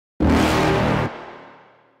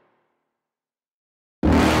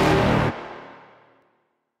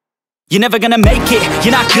You're never gonna make it,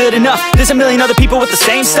 you're not good enough. There's a million other people with the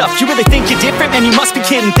same stuff. You really think you're different? Man, you must be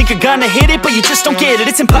kidding. Think you're gonna hit it, but you just don't get it.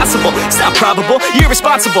 It's impossible, it's not probable, you're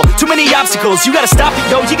irresponsible. Too many obstacles, you gotta stop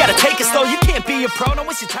it, yo. You gotta take it slow, you can't be a pro. Don't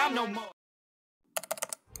waste your time no more.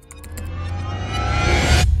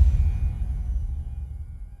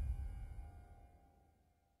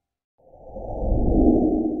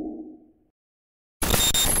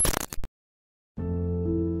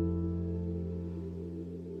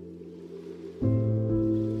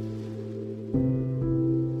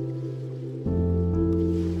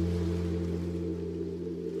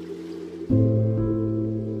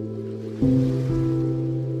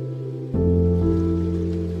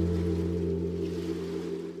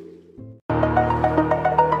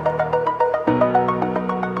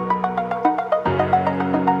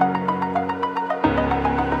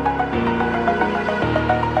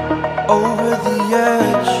 Over the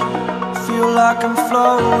edge, feel like I'm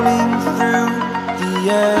floating through the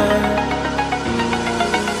air.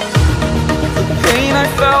 The pain I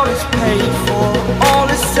felt is paid for, all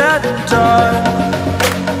is said and done.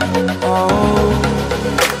 Oh,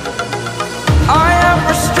 I am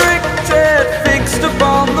restricted, fixed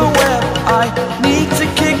upon the web. I need to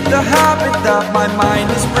kick the habit that my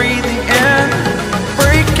mind is breathing in.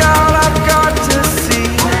 Break out, I've got to see.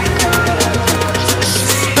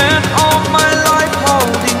 All my life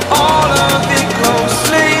holding all of it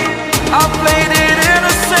closely. I played it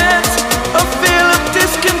innocent, a feel of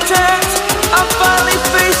discontent. I'm finally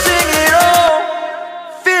facing it all,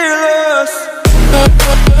 fearless.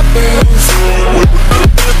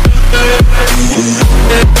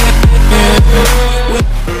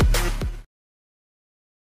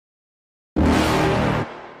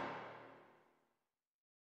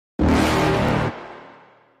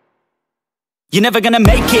 You're never gonna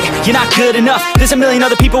make it, you're not good enough. There's a million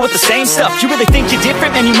other people with the same stuff. You really think you're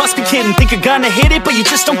different? Man, you must be kidding. Think you're gonna hit it, but you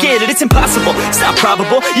just don't get it. It's impossible, it's not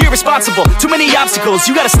probable, you're irresponsible. Too many obstacles,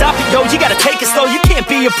 you gotta stop it, yo. You gotta take it slow, you can't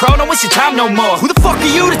be a pro. Don't waste your time no more. Who the fuck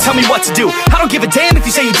are you to tell me what to do? I don't give a damn if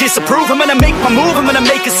you say you disapprove. I'm gonna make my move, I'm gonna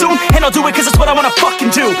make it soon. And I'll do it cause it's what I wanna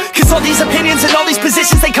fucking do. Cause all these opinions and all these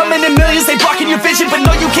positions, they come in millions, they blocking your vision. But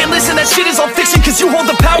no, you can't listen, that shit is all fiction. Cause you hold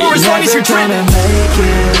the power as long as you're dreaming.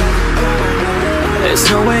 There's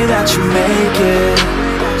no way that you make it,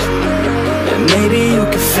 and maybe you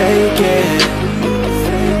can fake it,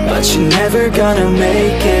 but you're never gonna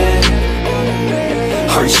make it.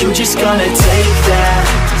 Are you just gonna take that?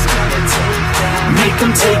 Make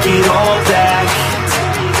them take it all back.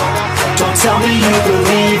 Don't tell me you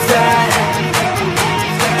believe that.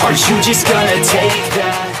 Are you just gonna take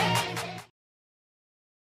that?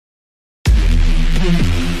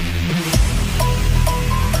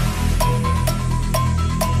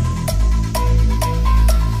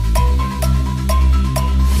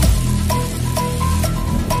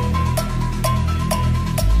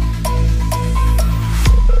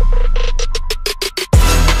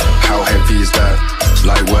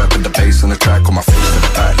 On the track, on my face to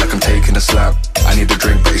the back, like I'm taking a slap. I need a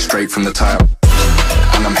drink, but it's straight from the tap.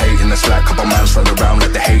 And I'm hating the slack, couple man run around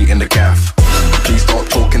like the hate in the gaff. Please stop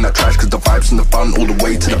talking that trash, cause the vibes in the front all the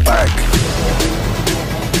way to the back.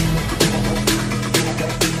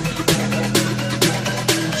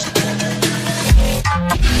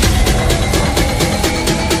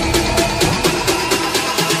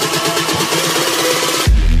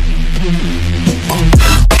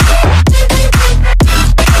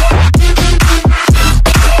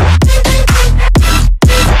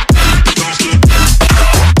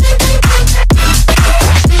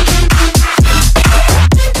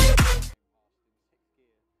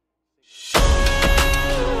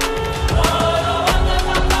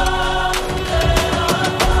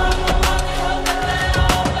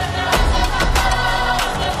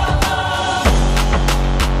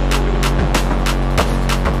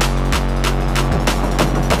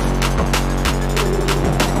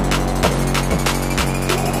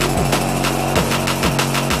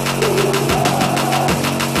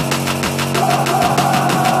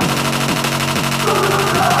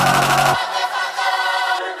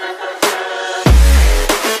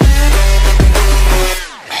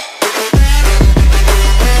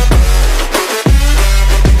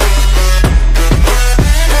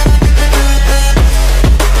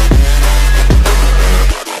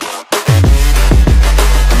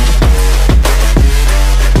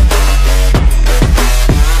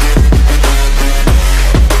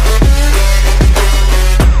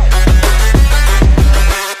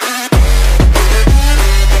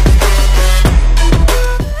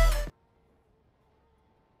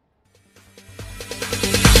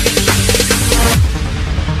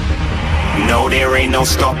 ain't no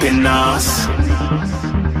stopping us.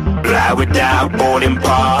 Fly without boarding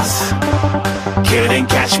pass. Couldn't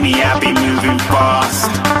catch me, I be moving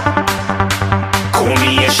fast. Call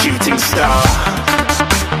me a shooting star.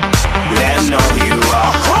 Let 'em know who you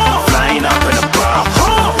are. Flying up in a bar.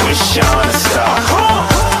 Wish on a star.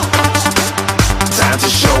 Time to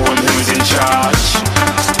show 'em who's in charge.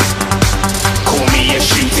 Call me a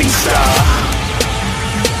shooting star.